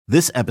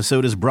This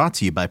episode is brought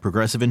to you by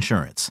Progressive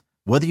Insurance.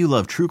 Whether you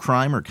love true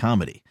crime or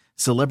comedy,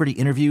 celebrity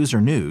interviews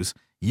or news,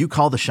 you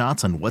call the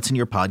shots on what's in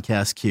your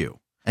podcast queue.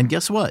 And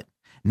guess what?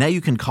 Now you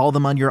can call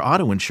them on your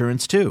auto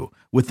insurance too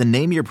with the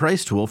Name Your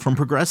Price tool from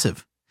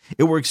Progressive.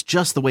 It works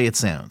just the way it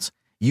sounds.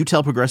 You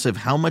tell Progressive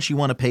how much you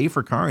want to pay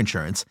for car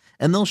insurance,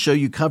 and they'll show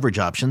you coverage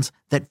options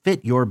that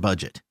fit your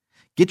budget.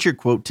 Get your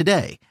quote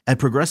today at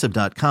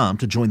Progressive.com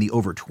to join the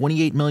over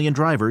 28 million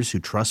drivers who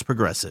trust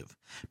Progressive.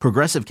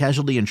 Progressive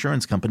Casualty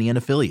Insurance Company and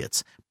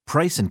Affiliates.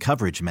 Price and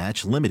coverage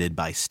match limited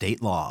by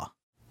state law.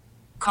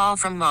 Call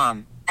from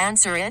mom.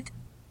 Answer it.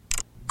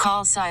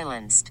 Call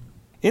silenced.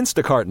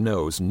 Instacart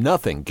knows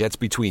nothing gets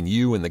between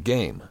you and the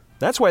game.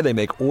 That's why they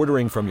make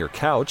ordering from your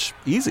couch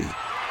easy.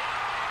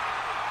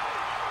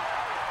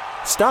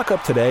 Stock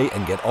up today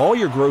and get all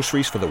your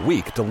groceries for the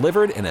week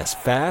delivered in as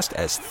fast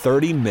as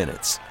 30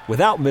 minutes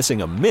without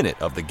missing a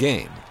minute of the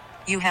game.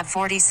 You have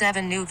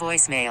 47 new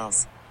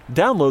voicemails.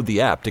 Download the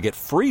app to get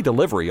free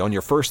delivery on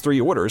your first 3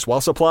 orders while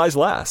supplies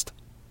last.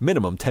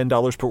 Minimum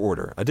 $10 per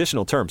order.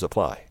 Additional terms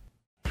apply.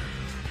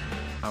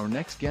 Our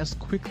next guest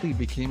quickly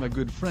became a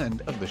good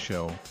friend of the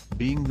show,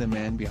 being the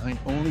man behind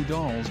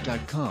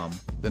OnlyDolls.com,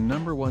 the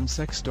 #1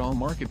 sex doll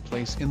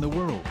marketplace in the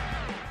world.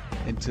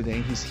 And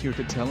today he's here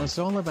to tell us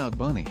all about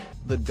Bunny,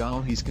 the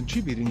doll he's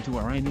contributing to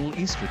our annual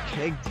Easter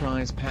Keg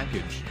prize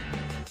package.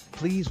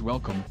 Please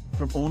welcome,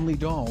 from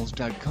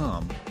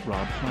OnlyDolls.com,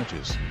 Rob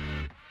Hodges.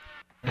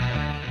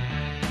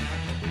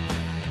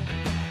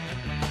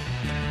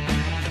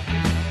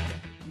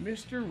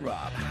 Mr.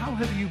 Rob, how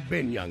have you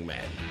been, young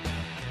man?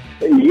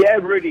 Yeah,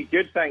 really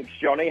good, thanks,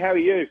 Johnny. How are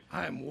you?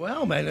 I'm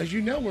well, man. As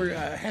you know, we're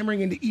hammering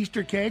into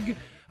Easter Keg.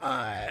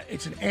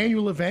 It's an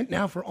annual event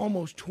now for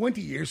almost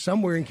 20 years.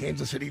 Somewhere in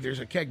Kansas City, there's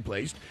a keg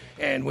placed.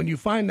 And when you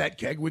find that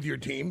keg with your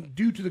team,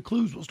 due to the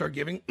clues we'll start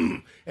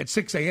giving at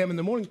 6 a.m. in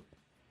the morning,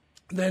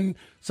 then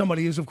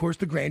somebody is, of course,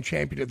 the grand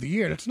champion of the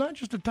year. And it's not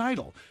just a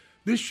title.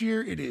 This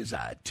year, it is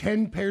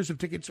 10 pairs of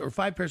tickets, or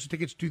 5 pairs of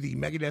tickets to the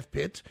Megadeth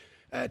Pit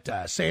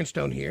at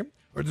Sandstone here,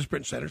 or the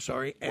Sprint Center,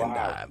 sorry.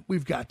 And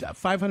we've got a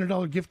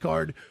 $500 gift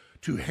card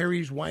to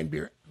Harry's Wine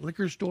Beer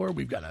Liquor Store.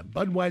 We've got a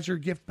Budweiser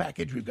gift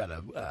package. We've got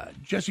a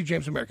Jesse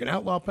James American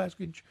Outlaw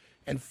package.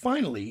 And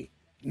finally,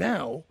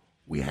 now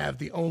we have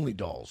the Only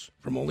Dolls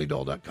from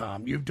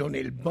OnlyDoll.com. You've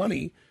donated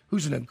Bunny,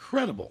 who's an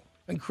incredible,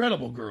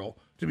 incredible girl,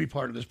 to be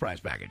part of this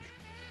prize package.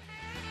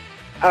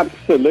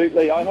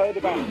 Absolutely. I heard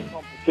about the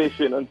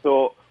competition and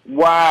thought,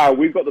 wow,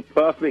 we've got the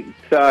perfect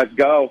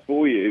girl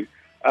for you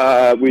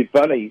with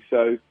Bunny.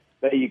 So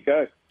there you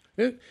go.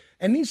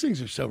 And these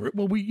things are so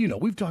well.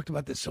 We've talked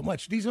about this so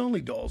much. These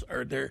Only Dolls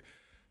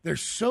they're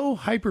so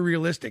hyper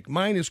realistic.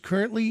 Mine is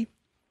currently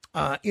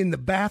in the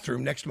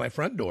bathroom next to my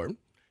front door,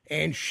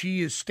 and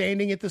she is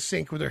standing at the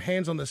sink with her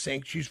hands on the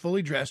sink. She's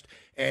fully dressed,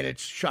 and it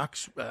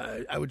shocks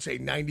I would say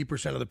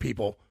 90% of the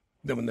people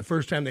that when the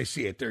first time they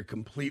see it, they're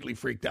completely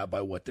freaked out by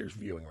what they're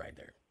viewing right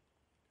there.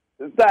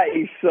 That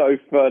is so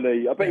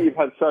funny. I bet you've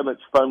had so much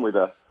fun with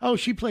her. Oh,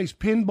 she plays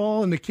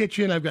pinball in the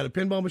kitchen. I've got a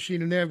pinball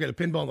machine in there. I've got a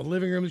pinball in the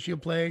living room that she'll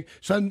play.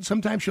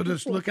 Sometimes she'll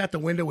just look out the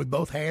window with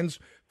both hands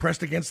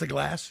pressed against the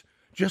glass,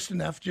 just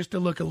enough just to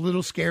look a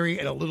little scary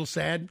and a little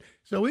sad.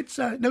 So it's,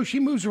 she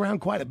moves around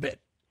quite a bit.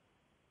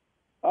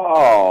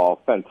 Oh,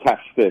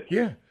 fantastic.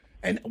 Yeah.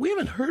 And we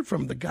haven't heard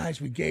from the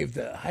guys we gave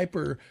the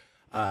hyper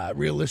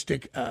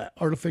realistic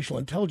artificial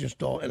intelligence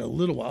doll in a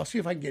little while. I'll see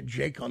if I can get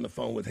Jake on the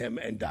phone with him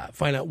and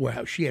find out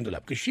how she ended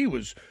up. Because she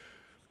was,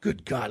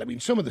 good God, I mean,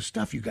 some of the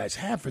stuff you guys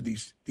have for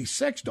these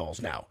sex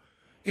dolls now,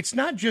 it's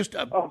not just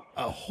a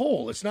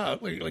hole. It's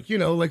not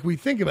like we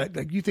think about it.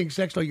 Like you think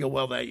sex doll, you go,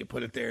 well, that you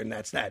put it there and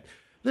that's that.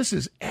 This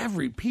is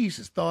every piece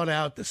is thought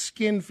out. The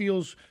skin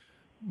feels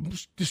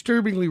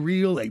disturbingly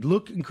real. They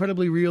look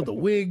incredibly real. The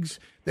wigs,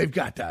 they've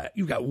got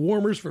you've got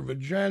warmers for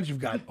vaginas. You've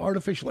got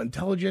artificial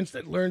intelligence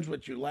that learns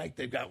what you like.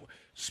 They've got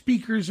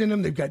speakers in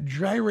them. They've got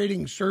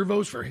gyrating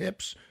servos for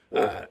hips.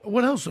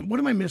 What else? What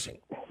am I missing?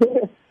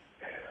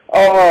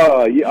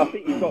 Oh, yeah, I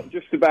think you've got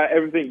just about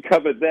everything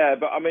covered there.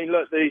 But I mean,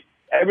 look,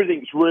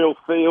 everything's real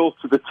feel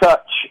to the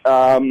touch.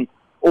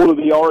 All of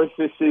the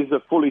orifices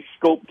are fully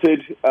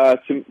sculpted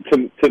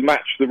to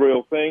match the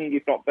real thing,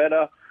 if not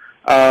better.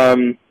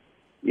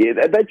 Yeah,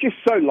 they're just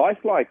so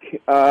lifelike.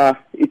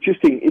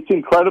 It's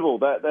incredible.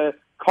 They're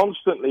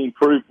constantly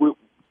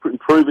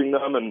improving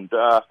them, and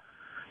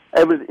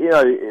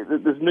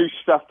there's new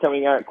stuff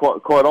coming out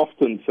quite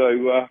often.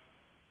 So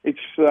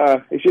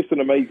it's just an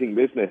amazing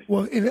business.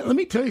 Well, let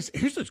me tell you,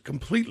 here's a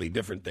completely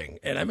different thing.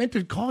 And I meant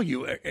to call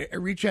you,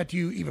 reach out to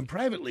you even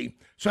privately.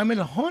 So I'm in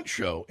a haunt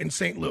show in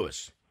St.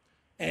 Louis.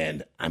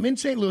 And I'm in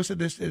St. Louis at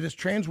this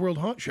Trans World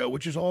Haunt Show,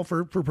 which is all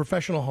for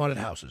professional haunted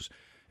houses.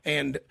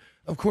 And,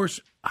 of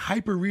course,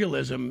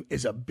 hyperrealism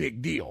is a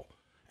big deal.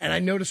 And I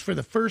noticed for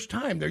the first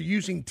time they're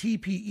using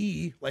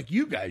TPE like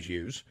you guys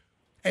use.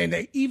 And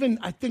they even,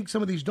 I think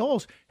some of these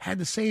dolls had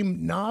the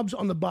same knobs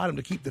on the bottom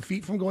to keep the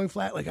feet from going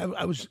flat. Like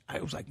I was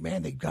like,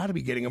 man, they've got to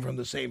be getting them from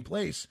the same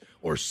place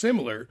or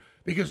similar,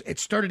 because it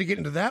started to get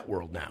into that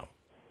world now.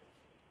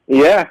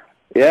 Yeah.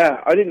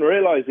 I didn't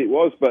realize it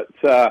was, but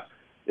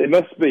It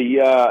must be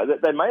that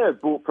they may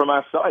have bought from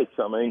our site.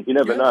 I mean, you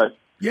never know.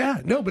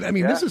 Yeah, no, but I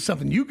mean, this is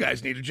something you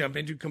guys need to jump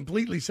into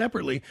completely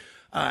separately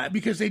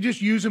because they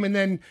just use them, and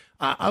then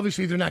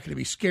obviously they're not going to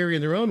be scary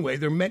in their own way.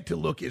 They're meant to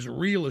look as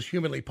real as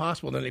humanly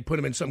possible, and then they put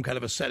them in some kind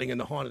of a setting in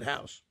the haunted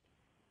house.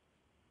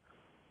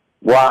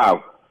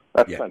 Wow.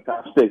 That's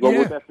fantastic. Well,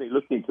 we'll definitely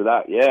look into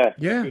that. Yeah.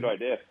 Good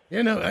idea.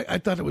 Yeah, no, I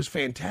thought it was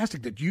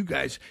fantastic that you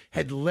guys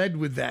had led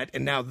with that,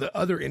 and now the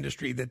other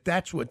industry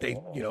that's what they,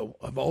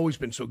 have always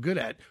been so good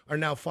at are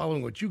now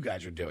following what you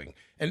guys are doing.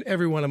 And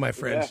every one of my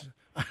friends,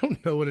 I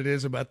don't know what it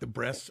is about the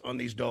breasts on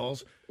these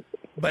dolls,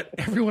 but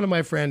every one of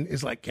my friends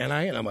is like, "Can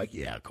I?" And I'm like,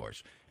 "Yeah, of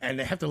course." And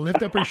they have to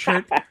lift up her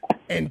shirt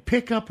and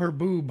pick up her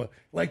boob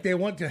like they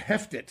want to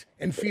heft it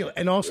and feel it.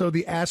 And also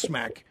the ass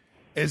smack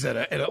is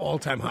at an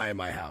all-time high in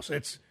my house.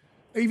 It's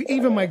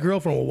even my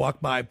girlfriend will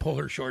walk by, pull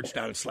her shorts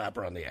down, and slap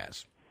her on the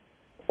ass.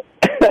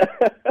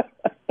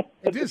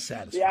 It is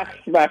satisfying. The ass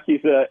smack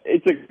is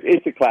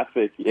it's a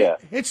classic. Yeah,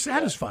 it's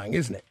satisfying,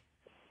 isn't it?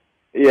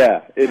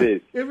 Yeah, it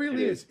is. It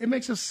really is. It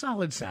makes a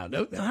solid sound.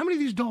 Now, how many of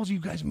these dolls are you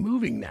guys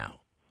moving now?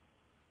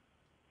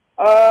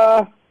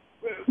 I'd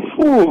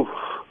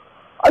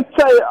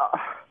say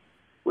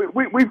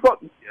we've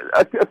got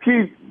a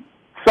few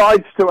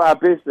sides to our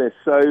business,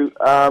 so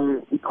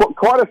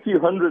quite a few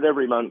hundred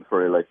every month,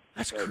 really.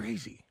 That's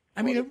crazy.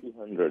 I mean,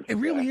 it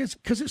really is,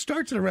 because it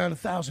starts at around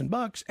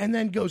 $1,000 and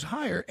then goes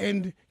higher,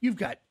 and you've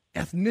got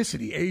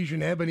ethnicity: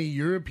 Asian, ebony,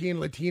 European,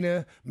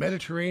 Latina,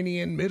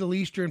 Mediterranean, Middle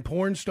Eastern,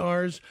 porn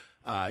stars.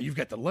 You've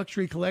got the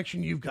luxury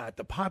collection. You've got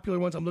the popular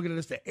ones. I'm looking at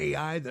this: the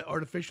AI, the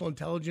artificial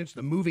intelligence,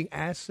 the moving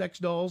ass sex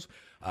dolls,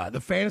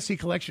 the fantasy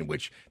collection,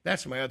 which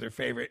that's my other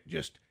favorite,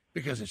 just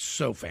because it's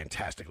so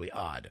fantastically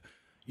odd.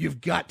 You've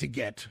got to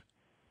get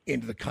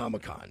into the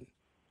Comic-Con.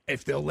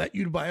 If they'll let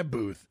you buy a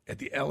booth at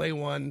the LA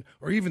one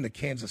or even the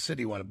Kansas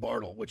City one at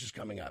Bartle, which is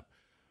coming up,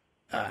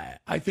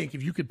 I think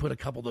if you could put a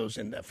couple of those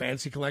in the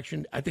fantasy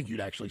collection, I think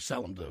you'd actually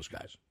sell them to those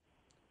guys.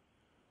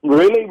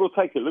 Really? We'll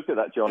take a look at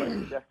that,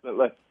 Johnny.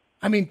 Definitely.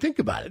 I mean, think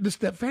about it.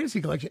 That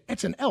fantasy collection,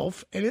 it's an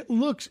elf, and it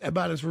looks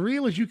about as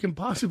real as you can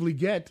possibly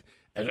get,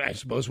 I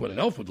suppose, what an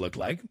elf would look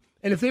like.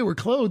 And if they were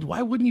clothed,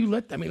 why wouldn't you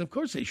let them? I mean, of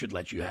course they should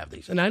let you have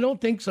these. And I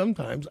don't think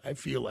sometimes I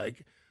feel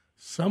like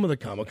some of the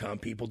Comic-Con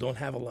people don't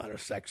have a lot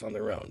of sex on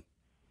their own.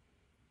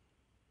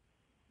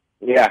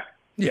 Yeah.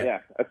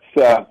 That's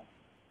a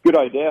good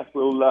idea.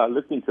 We'll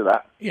look into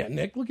that. Yeah,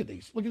 Nick, look at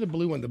these. Look at the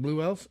blue one, the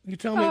blue elf. You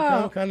tell me at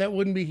Comic-Con that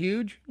wouldn't be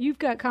huge? You've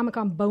got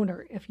Comic-Con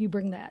boner if you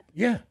bring that.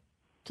 Yeah.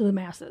 To the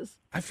masses.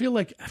 I feel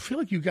like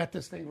you got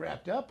this thing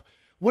wrapped up.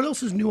 What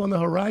else is new on the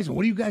horizon?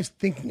 What are you guys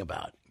thinking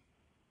about?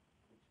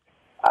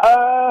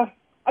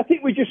 I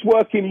think we're just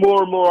working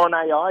more and more on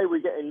AI.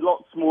 We're getting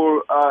lots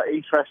more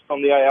interest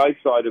on the AI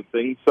side of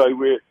things. So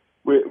we're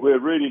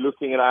really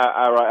looking at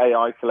our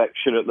AI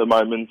collection at the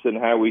moment and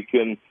how we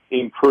can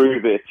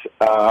improve it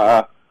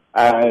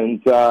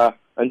and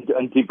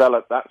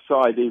develop that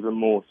side even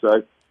more.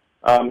 So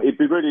it'd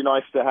be really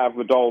nice to have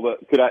a doll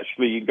that could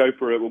actually go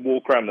for a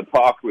walk around the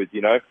park with,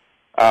 and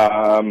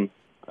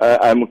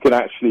we can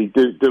actually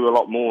do a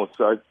lot more.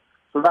 So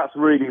that's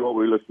really what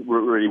we're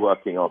really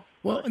working on.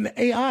 Well, and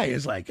the AI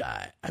is like,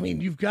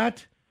 you've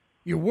got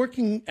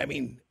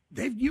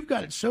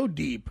it so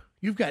deep.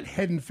 You've got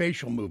head and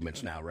facial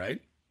movements now,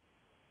 right?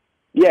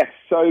 Yes.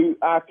 So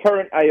our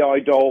current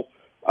AI doll,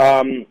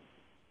 head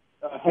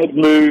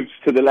moves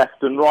to the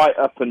left and right,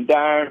 up and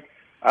down.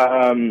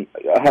 All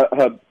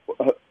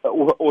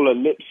her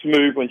lips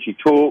move when she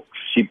talks.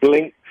 She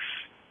blinks.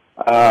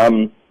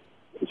 Wow.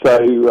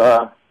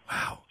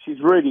 She's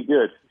really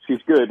good.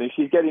 She's good, and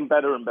she's getting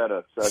better and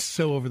better.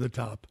 So over the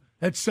top.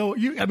 That's so.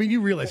 You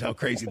realize how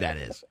crazy that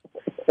is.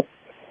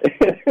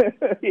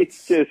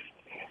 It's just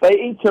they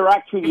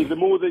interact with you. The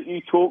more that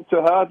you talk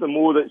to her, the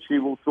more that she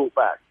will talk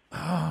back.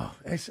 Oh,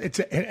 I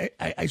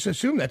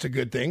assume that's a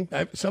good thing.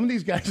 Some of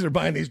these guys that are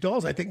buying these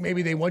dolls, I think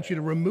maybe they want you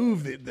to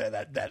remove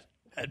that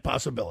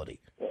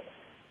possibility.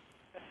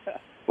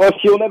 Well,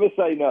 she'll never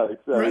say no,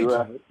 so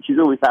right. She's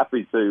always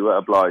happy to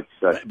oblige.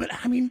 So. But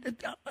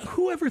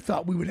whoever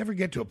thought we would ever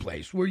get to a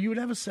place where you would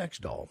have a sex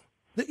doll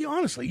that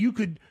honestly you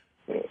would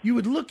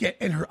look at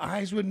and her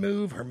eyes would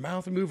move, her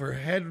mouth would move, her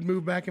head would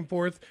move back and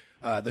forth.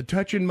 The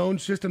touch and moan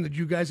system that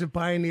you guys have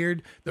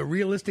pioneered, the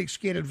realistic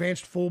skin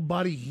advanced full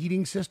body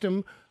heating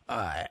system,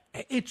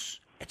 it's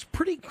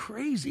pretty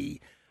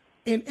crazy.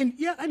 And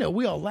yeah, I know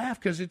we all laugh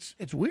because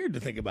it's weird to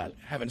think about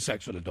having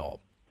sex with a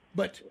doll,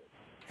 but.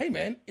 Hey,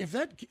 man, if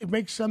that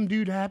makes some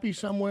dude happy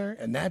somewhere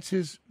and that's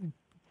his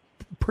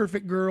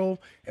perfect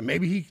girl and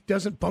maybe he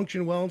doesn't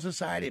function well in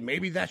society,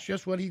 maybe that's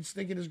just what he's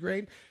thinking is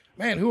great,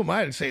 man, who am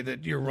I to say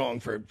that you're wrong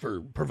for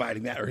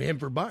providing that or him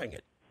for buying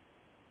it?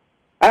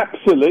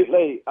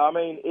 Absolutely. I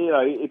mean,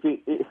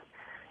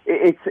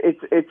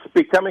 it's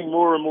becoming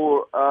more and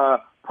more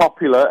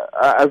popular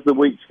as the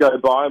weeks go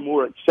by,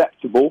 more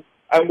acceptable.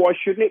 And why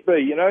shouldn't it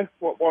be,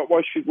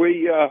 Why should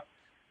we,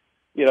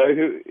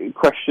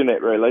 question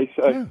it, really?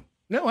 So. Yeah.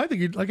 No, I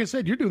think, like I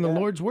said, you're doing the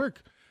Lord's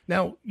work.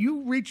 Now,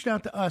 you reached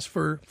out to us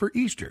for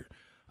Easter.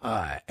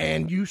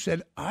 And you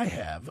said, I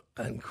have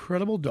an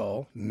incredible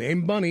doll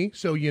named Bunny,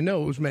 so you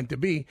know it was meant to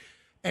be.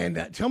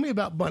 And tell me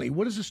about Bunny.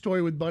 What is the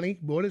story with Bunny?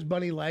 What is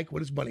Bunny like? What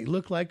does Bunny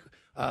look like?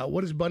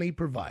 What does Bunny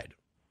provide?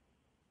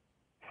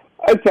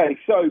 Okay,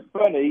 so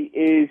Bunny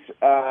is,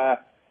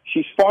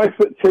 she's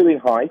 5'2" in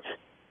height.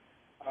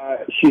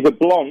 She's a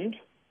blonde.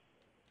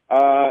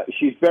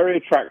 She's very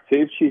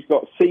attractive. She's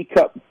got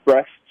C-cup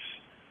breasts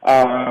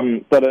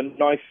that are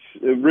nice,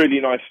 really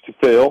nice to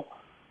feel.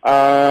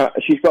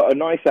 She's got a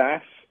nice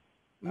ass,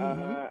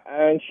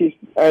 and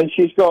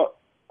she's got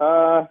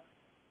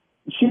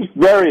she's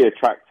very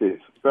attractive,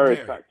 very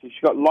attractive.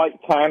 She's got light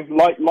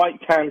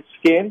tan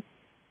skin,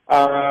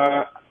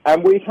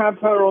 and we have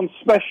her on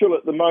special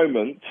at the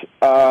moment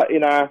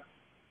in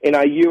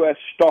our US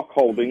stock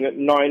holding at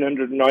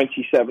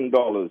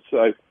 $997.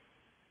 So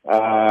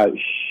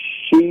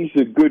she's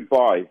a good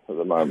buy at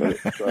the moment.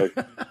 So.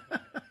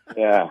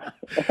 Yeah.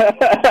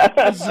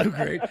 That's so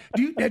great.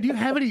 Do you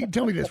have any,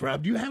 tell me this,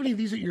 Rob, do you have any of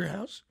these at your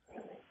house?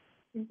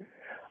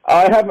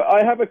 I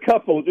have a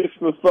couple just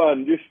for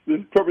fun, just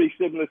probably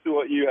similar to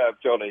what you have,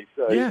 Johnny.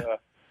 So, yeah.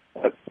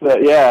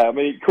 I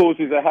mean, it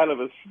causes a hell of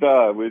a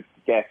stir with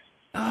guests.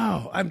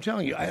 Oh, I'm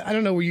telling you, I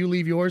don't know where you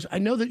leave yours. I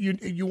know that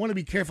you want to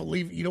be careful.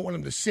 You don't want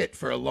them to sit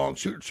for a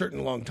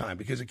certain long time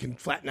because it can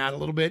flatten out a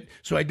little bit.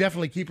 So I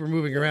definitely keep her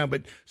moving around.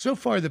 But so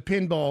far, the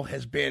pinball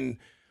has been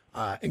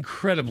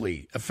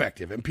incredibly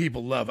effective, and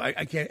people love.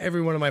 I can't.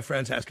 Every one of my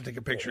friends has to take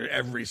a picture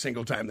every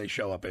single time they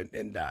show up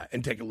and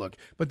take a look.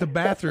 But the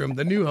bathroom,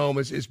 the new home,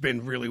 has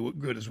been really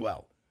good as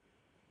well.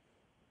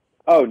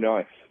 Oh,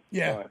 nice.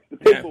 Yeah, nice. The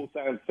pinball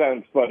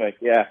sounds funny.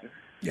 Yeah.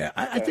 Yeah,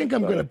 I think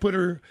I'm going to put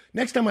her,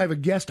 next time I have a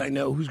guest I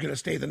know who's going to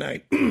stay the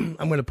night, I'm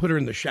going to put her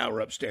in the shower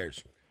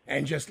upstairs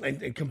and just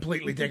and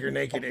completely take her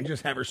naked and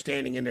just have her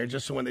standing in there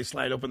just so when they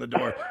slide open the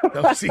door,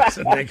 they'll see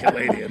some naked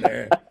lady in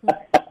there.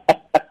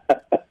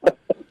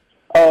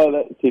 Oh,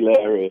 that's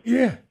hilarious.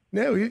 Yeah,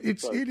 no, it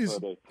is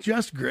funny.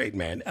 just great,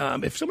 man.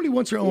 If somebody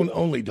wants their own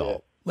only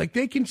doll, like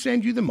they can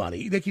send you the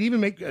money. They can even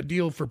make a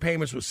deal for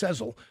payments with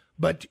Sezzle.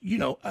 But,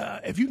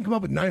 if you can come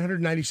up with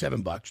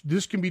 $997,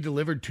 this can be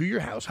delivered to your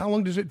house. How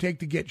long does it take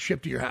to get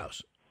shipped to your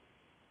house?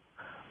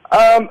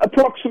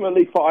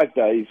 Approximately 5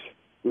 days,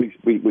 we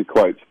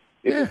quote,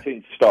 if it's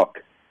in stock.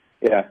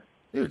 Yeah.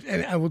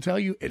 And I will tell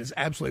you, it is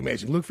absolutely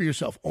amazing. Look for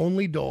yourself,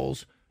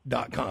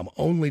 onlydolls.com,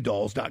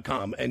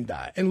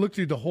 and look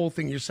through the whole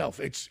thing yourself.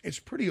 It's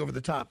pretty over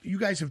the top. You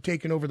guys have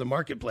taken over the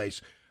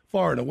marketplace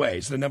far and away.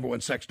 It's the number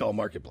one sex doll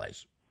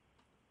marketplace.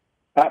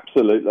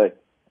 Absolutely.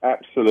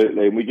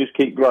 Absolutely, and we just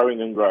keep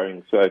growing and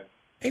growing. So,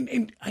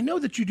 and I know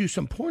that you do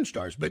some porn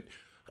stars, but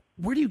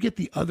where do you get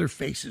the other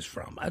faces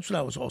from? That's what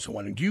I was also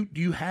wondering. Do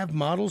you have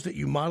models that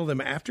you model them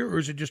after, or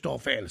is it just all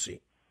fantasy?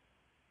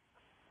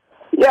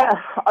 Yeah,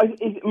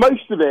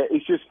 most of it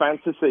is just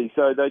fantasy.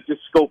 So they're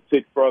just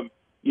sculpted from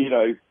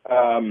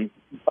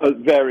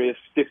various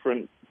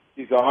different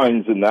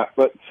designs and that.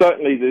 But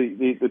certainly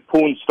the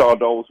porn star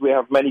dolls, we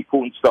have many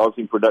porn stars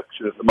in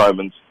production at the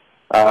moment.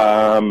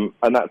 And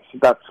that's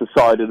the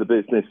side of the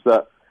business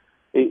that,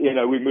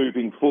 we're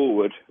moving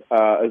forward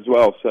as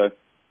well. So,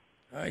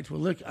 all right. Well,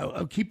 look,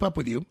 I'll keep up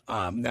with you.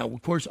 Now,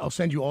 of course, I'll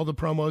send you all the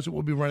promos that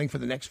we'll be running for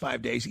the next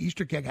 5 days.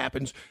 Easter Keg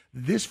happens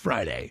this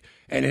Friday,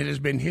 and it has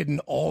been hidden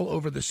all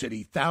over the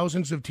city.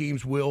 Thousands of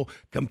teams will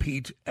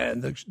compete,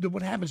 and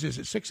what happens is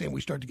at 6 a.m.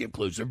 we start to give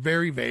clues. They're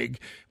very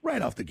vague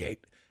right off the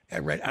gate,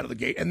 right out of the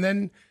gate, and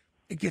then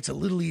it gets a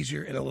little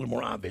easier and a little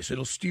more obvious.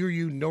 It'll steer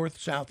you north,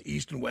 south,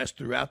 east, and west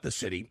throughout the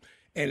city.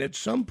 And at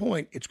some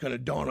point, it's going to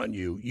dawn on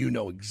you, you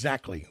know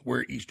exactly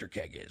where Easter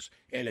Keg is.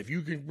 And if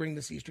you can bring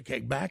this Easter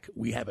Keg back,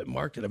 we have it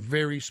marked in a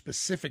very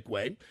specific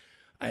way.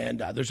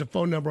 And there's a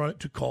phone number on it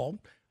to call.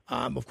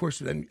 Of course,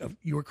 then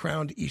you are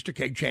crowned Easter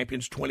Keg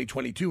Champions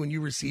 2022, and you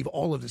receive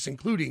all of this,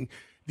 including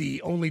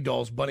the Only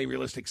Dolls Bunny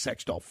Realistic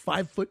Sex Doll.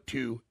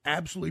 5'2",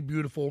 absolutely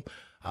beautiful,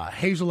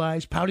 hazel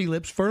eyes, pouty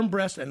lips, firm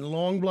breasts, and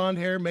long blonde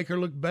hair make her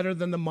look better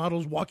than the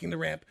models walking the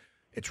ramp.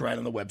 It's right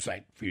on the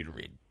website for you to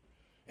read.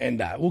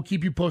 And we'll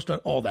keep you posted on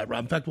all that,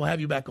 Rob. In fact, we'll have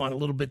you back on a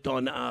little bit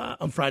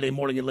on Friday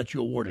morning and let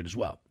you award it as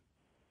well.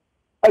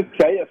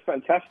 Okay, that's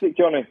fantastic,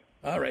 Johnny.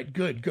 All right,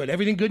 good.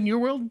 Everything good in your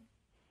world?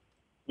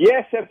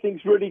 Yes,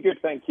 everything's really good,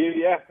 thank you.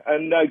 Yeah,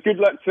 and good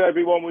luck to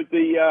everyone with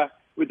the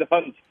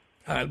hunt.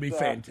 It'll be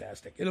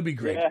fantastic. It'll be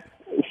great. Yeah,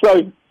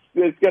 so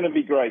it's going to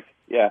be great.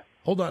 Yeah.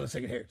 Hold on a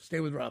second here. Stay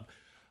with Rob.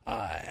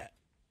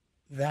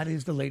 That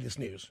is the latest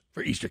news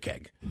for Easter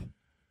Keg.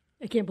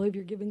 I can't believe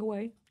you're giving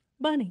away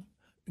Bunny.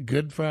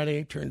 Good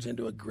Friday turns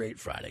into a great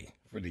Friday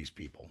for these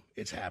people.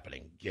 It's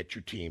happening. Get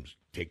your teams.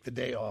 Take the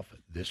day off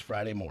this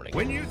Friday morning.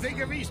 When you think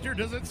of Easter,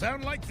 does it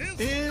sound like this?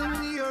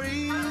 In your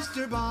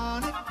Easter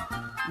bonnet,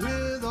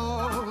 with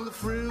all the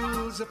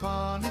frills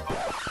upon it.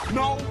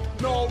 No.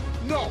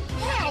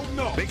 Hell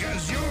no.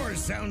 Because yours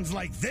sounds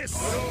like this.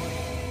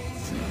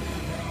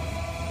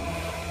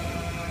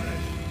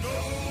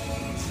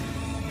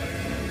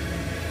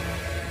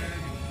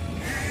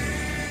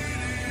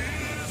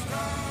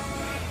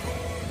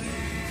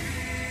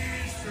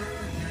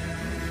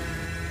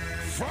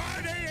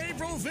 Friday,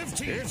 April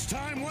 15th. It's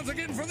time once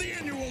again for the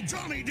annual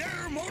Johnny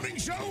Dare Morning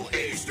Show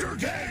Easter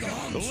Keg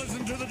Hunt.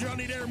 Listen to the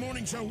Johnny Dare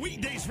Morning Show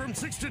weekdays from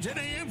 6 to 10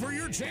 a.m. for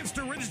your chance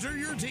to register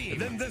your team.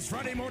 Then this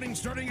Friday morning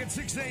starting at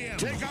 6 a.m.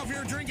 Take off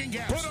your drinking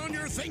caps, put on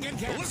your thinking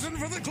caps, listen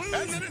for the clues,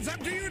 and then it's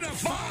up to you to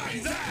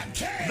find that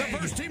keg. The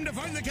first team to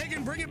find the keg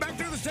and bring it back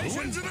to the station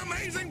wins an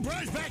amazing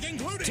prize pack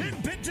including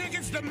 10 pit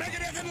tickets to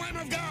Megadeth and Lamb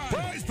of God,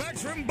 prize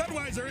packs from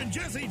Budweiser and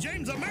Jesse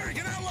James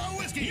American Outlaw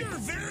Whiskey, your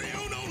very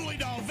own Only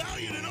Doll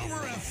valued at over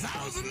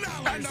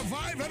 $1,000, and a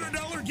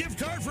 $500 gift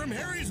card from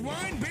Harry's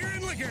Wine, Beer,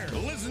 and Liquor.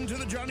 Listen to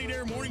the Johnny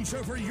Dare Morning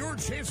Show for your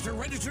chance to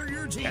register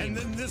your team. And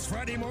then this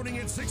Friday morning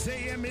at 6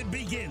 a.m. it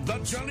begins. The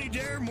Johnny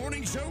Dare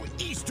Morning Show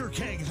Easter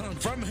Keg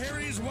Hunt from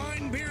Harry's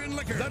Wine, Beer, and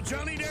Liquor. The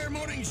Johnny Dare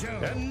Morning Show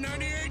and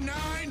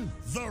 98.9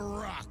 The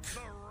Rock.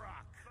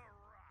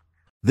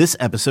 This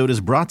episode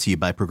is brought to you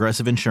by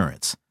Progressive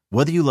Insurance.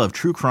 Whether you love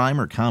true crime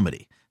or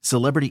comedy,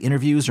 celebrity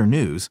interviews or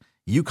news,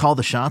 you call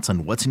the shots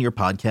on what's in your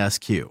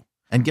podcast queue.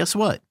 And guess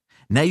what?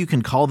 Now you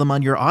can call them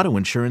on your auto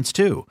insurance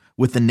too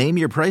with the Name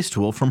Your Price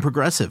tool from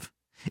Progressive.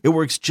 It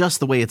works just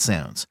the way it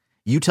sounds.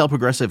 You tell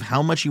Progressive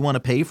how much you want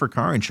to pay for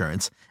car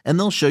insurance, and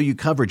they'll show you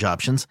coverage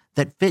options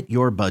that fit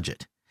your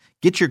budget.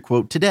 Get your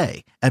quote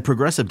today at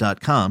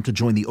Progressive.com to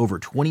join the over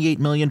 28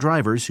 million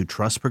drivers who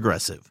trust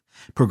Progressive.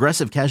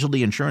 Progressive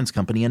Casualty Insurance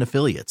Company and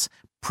Affiliates.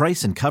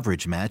 Price and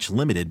coverage match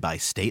limited by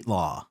state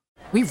law.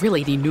 We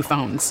really need new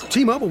phones.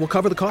 T-Mobile will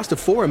cover the cost of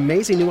 4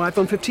 amazing new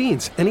iPhone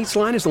 15s, and each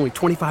line is only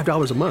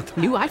 $25 a month.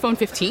 New iPhone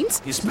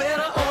 15s? It's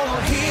better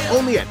over here.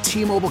 Only at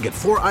T-Mobile, get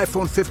 4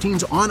 iPhone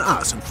 15s on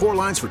us and 4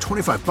 lines for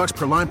 $25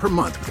 per line per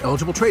month with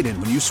eligible trade-in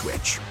when you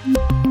switch.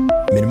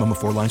 Minimum of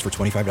 4 lines for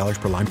 $25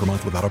 per line per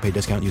month with autopay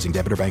discount using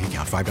debit or bank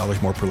account.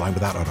 $5 more per line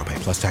without autopay,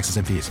 plus taxes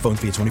and fees. Phone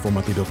fee at 24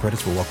 monthly bill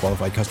credits for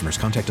well-qualified customers.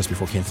 Contact us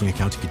before canceling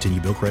account to continue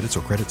bill credits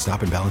or credit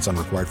stop and balance on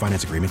required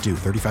finance agreement due.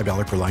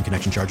 $35 per line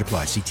connection charge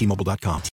applies. See T-Mobile.com.